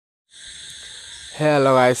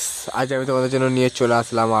Hello guys, আজ আমি তোমাদের জন্য নিয়ে চলে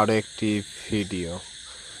আসলাম আরও একটি ভিডিও।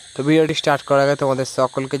 তো ভিডিওটি স্টার্ট করার আগে তোমাদের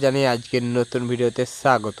সকলকে জানিয়ে আজকের নতুন ভিডিওতে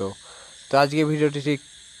স্বাগত। তো আজকে ভিডিওটি ঠিক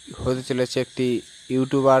হতে চলেছে একটি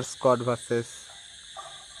ইউটিউবার স্কোয়াড ভার্সেস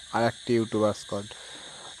আর একটি ইউটিউবার স্কোয়াড।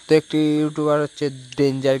 তো একটি ইউটিউবার হচ্ছে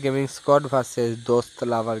ডেঞ্জার গেমিং স্কোয়াড ভার্সেস দোস্ত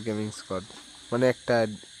লাভার গেমিং স্কোয়াড, মানে একটা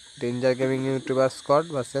danger gaming YouTuber squad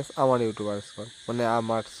versus আমার ইউটিউবার স্কোয়াড, মানে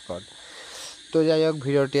আমার স্কোয়াড। তো যাই হোক,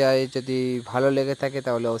 ভিডিওটি যদি ভালো লেগে থাকে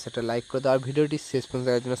তাহলে অবশ্যই একটা লাইক করে দাও, আর ভিডিওটি শেষ পর্যন্ত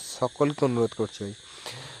দেখার জন্য সকলকে অনুরোধ করছি।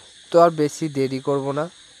 তো আর বেশি দেরি করব না,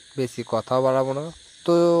 বেশি কথাও বাড়াবো না।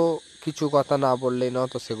 তো কিছু কথা না বললেই না,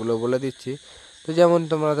 তো সেগুলো বলে দিচ্ছি। তো যেমন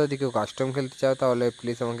তোমরা যদি কেউ কাস্টম খেলতে চাও তাহলে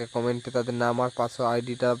প্লিজ আমাকে কমেন্টে তাদের নাম আর পাসওয়ার্ড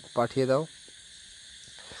আইডিটা পাঠিয়ে দাও।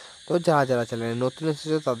 তো যারা যারা চ্যানেলে নতুন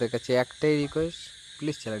এসেছো তাদের কাছে একটাই রিকোয়েস্ট,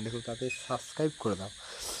 প্লিজ চ্যানেলটাকে তাদের সাবস্ক্রাইব করে দাও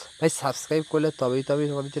ভাই। সাবস্ক্রাইব করলে তবেই তো আমি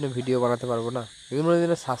তোমাদের জন্য ভিডিও বানাতে পারবো না। এগুলোর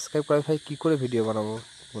জন্য সাবস্ক্রাইব করে ভাই কী করে ভিডিও বানাবো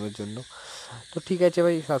তোমাদের জন্য। তো ঠিক আছে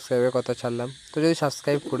ভাই, সাবস্ক্রাইবের কথা ছাড়লাম। তো যদি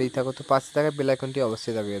সাবস্ক্রাইব করেই থাকো তো পাশে থাকা বেল আইকনটি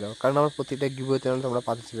অবশ্যই দাবিয়ে দাও, কারণ আমার প্রতিটা গিভওয়েতে তোমরা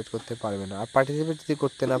পার্টিসিপেট করতে পারবে না। আর পার্টিসিপেট যদি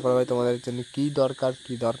করতে না পারো ভাই, তোমাদের জন্য কী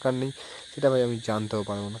দরকার নেই সেটা ভাই আমি জানতেও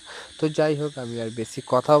পারবো না। তো যাই হোক, আমি আর বেশি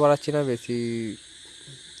কথাও বাড়াচ্ছি না, বেশি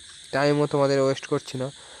টাইমও তোমাদের ওয়েস্ট করছি না।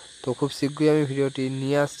 তো খুব শীঘ্রই আমি ভিডিওটি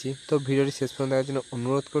নিয়ে আসছি। তো ভিডিওটি শেষ পর্যন্ত দেখার জন্য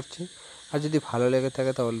অনুরোধ করছি। আর যদি ভালো লেগে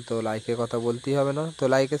থাকে তাহলে তো লাইকের কথা বলতেই হবে না, তো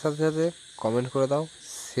লাইকের সাথে সাথে কমেন্ট করে দাও,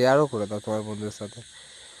 শেয়ারও করে দাও তোমার বন্ধুদের সাথে।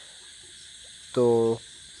 তো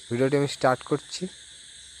ভিডিওটি আমি স্টার্ট করছি,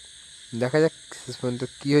 দেখা যাক শেষ পর্যন্ত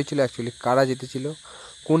কী হয়েছিল, অ্যাকচুয়ালি কারা জিতেছিল,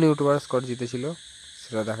 কোন ইউটিউবার স্কোয়াড জিতেছিল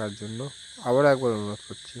সেটা দেখার জন্য আবারও একবার অনুরোধ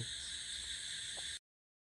করছি।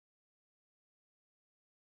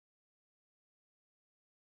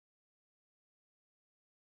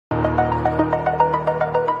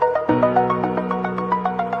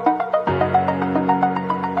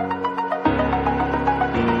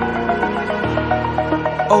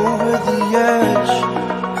 Over the edge,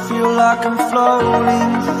 feel like I'm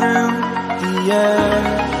floating through the air.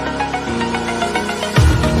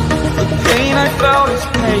 The pain I felt is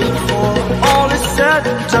paid for, all is said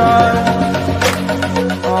and done.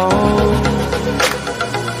 Oh,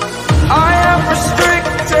 I am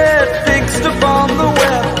restricted, fixed upon the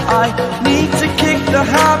web. I need to kick the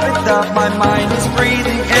habit that my mind is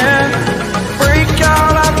breathing in. Break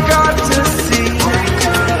out, I've got to see.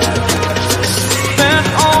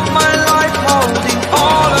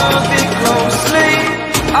 All of it closely,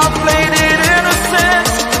 I played it innocent,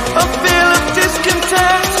 a feel of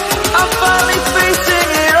discontent. I'm finally facing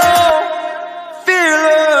it all,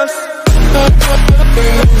 fearless.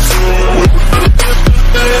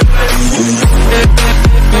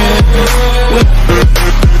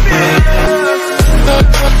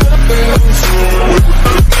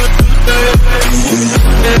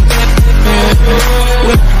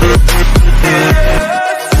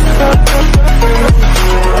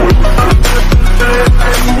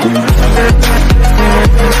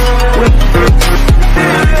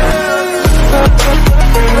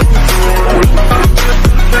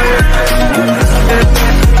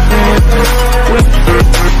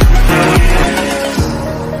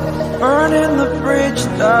 Burning the bridge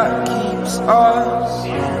that keeps us.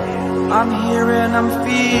 I'm here and I'm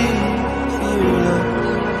fearless.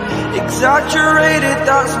 Exaggerated,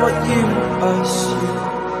 that's what you assume.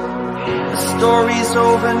 The story's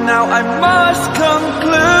over now, I must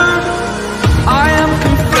conclude. I am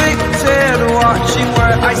conflicted, watching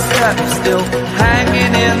where I step still,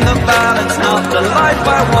 hanging in the balance. Not the life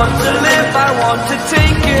I want to live, I want to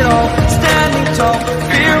take it all. Standing tall,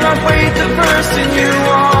 fear I've weighed the person you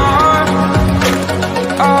are.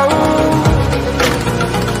 Oh,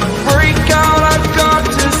 break out, I've got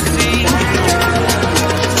to see.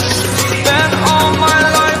 Spent all my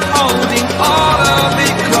life holding all of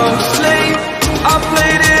it closely. I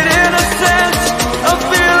played it innocent, a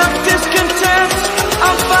feel of discontent.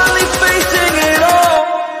 I'm finally facing it all,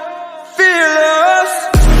 fearless.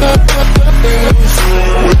 Fearless.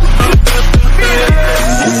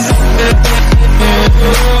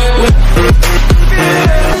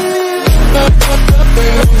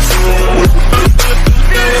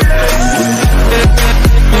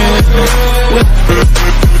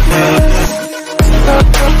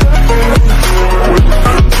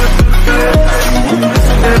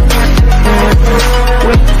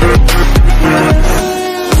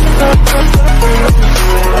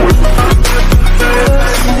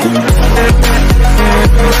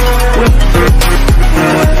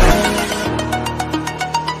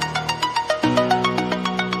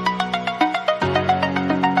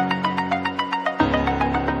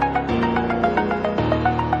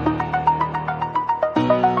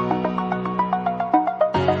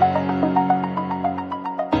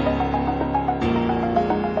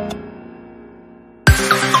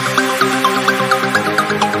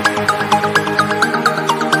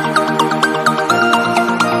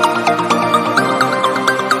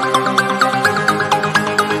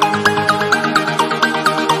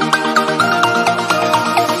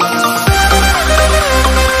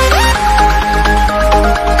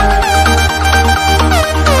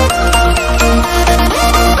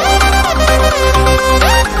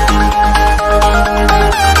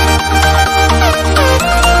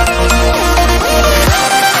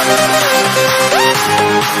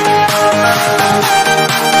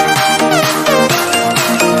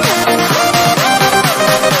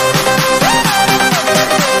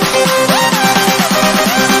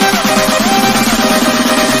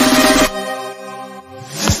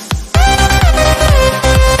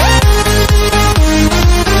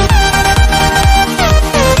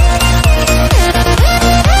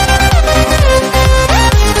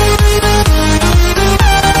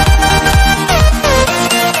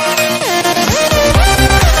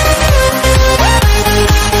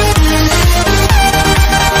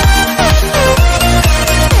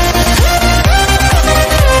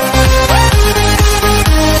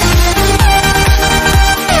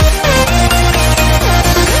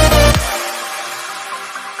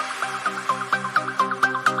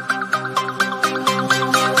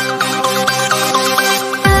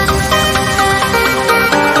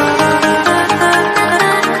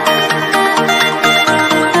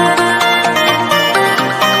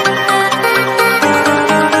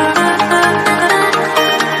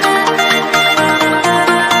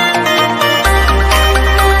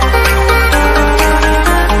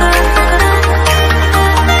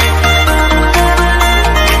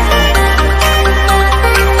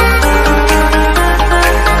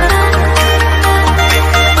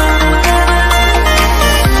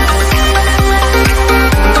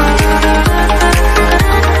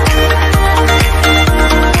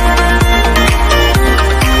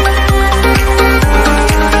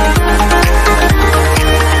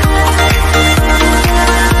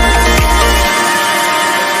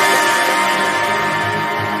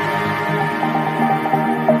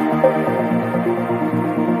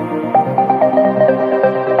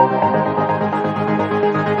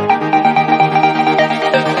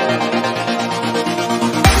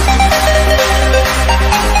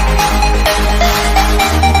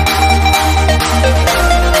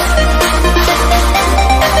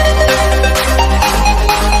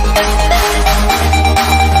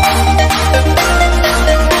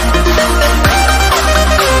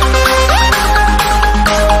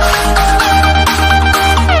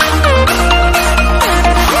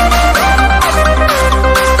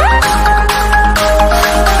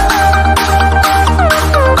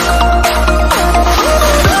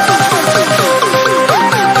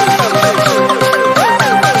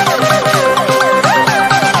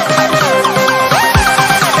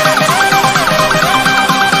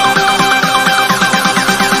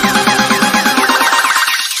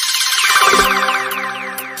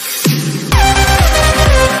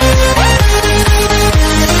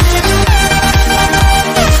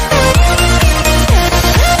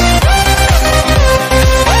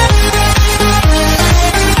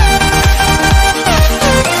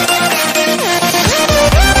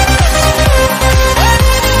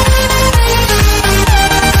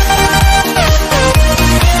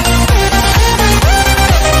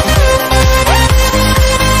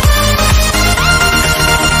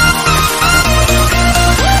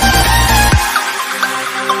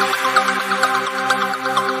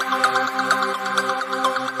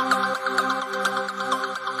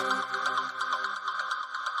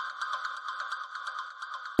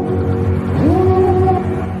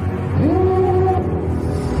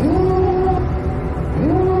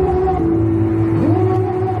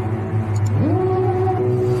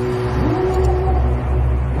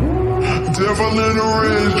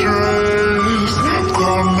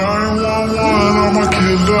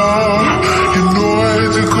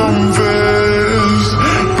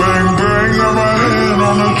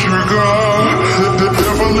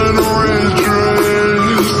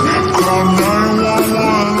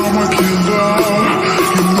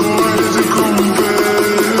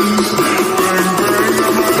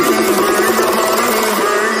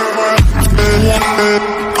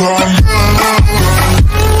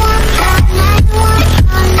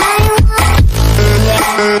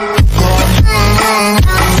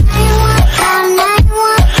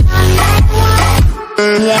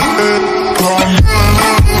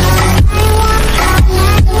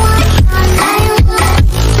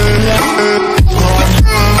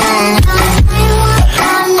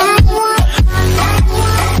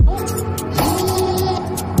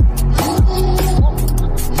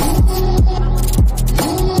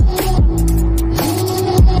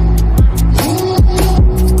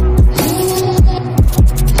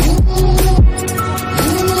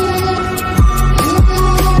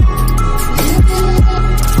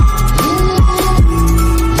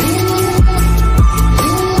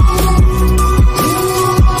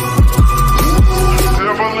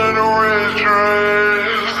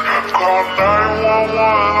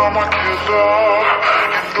 killer.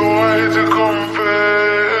 You know I hate to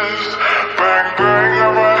confess. Bang bang,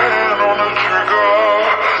 got my hand on the trigger.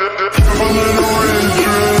 The devil in a red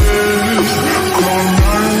dress. Call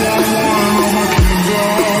 911 on my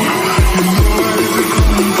killer. You know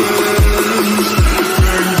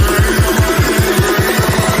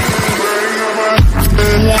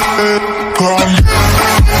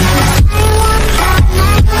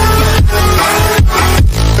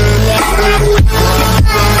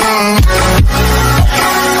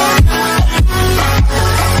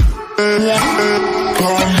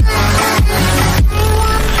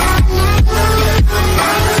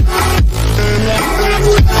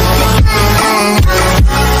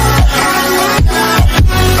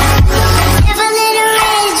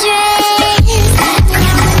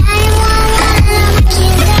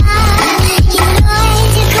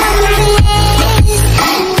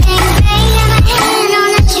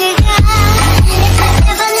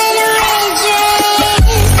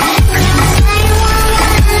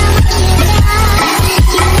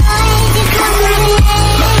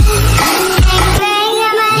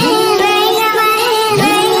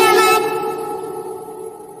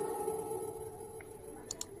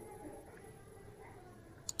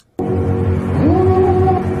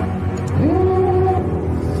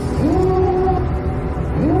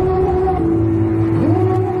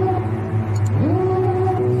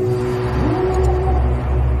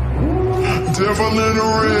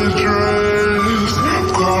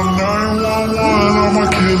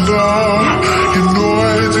I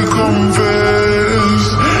hate to confess.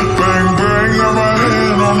 Bang bang, got my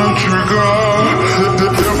hand. Call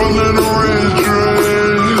devil in a red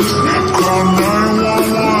dress. Call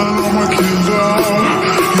 911 on my killer.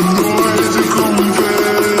 You know I hate to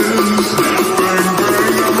confess. Bang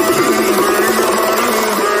bang, got my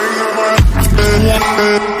hand on the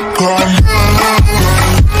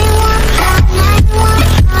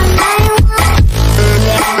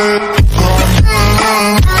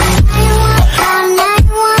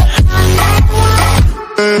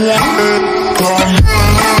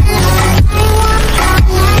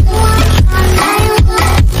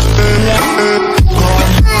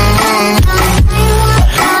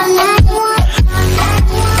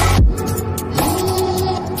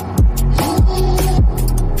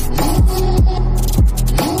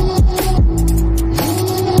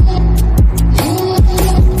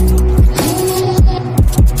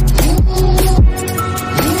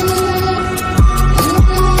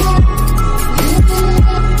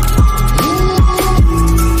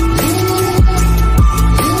trigger. The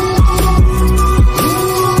devil in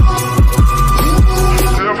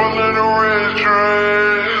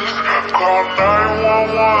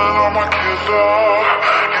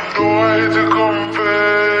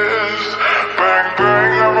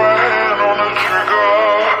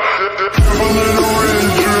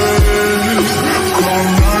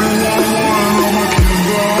a red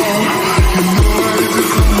dress. Call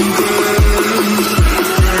 911 on my killer.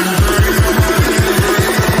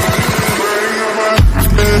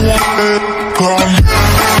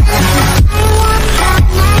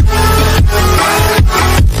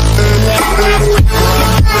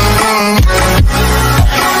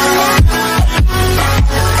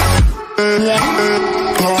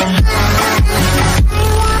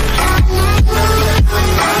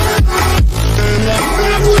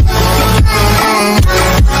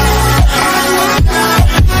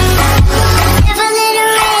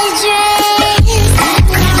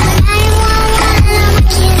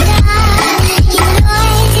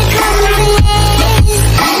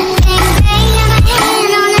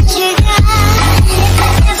 know I hate to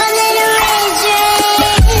confess. Bang bang,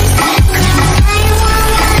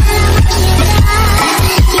 got my hand.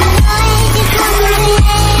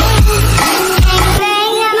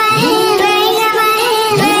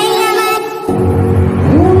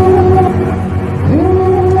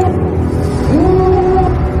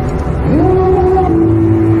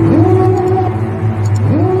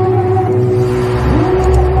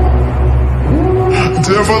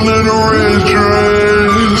 devil in a red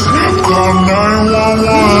dress. Call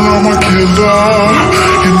 911 on my killer.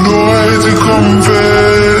 You know I hate to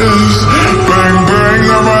confess. Bang bang,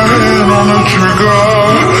 got my hand on the trigger.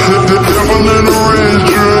 The devil in a red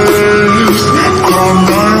dress. Call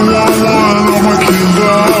 911 on my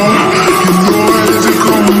killer. You know I hate to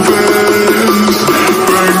confess.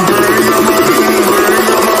 Bang bang, got my hand, got my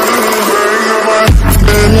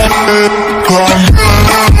hand. Call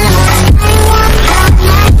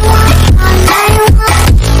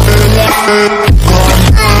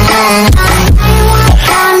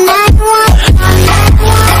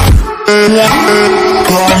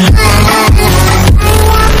Come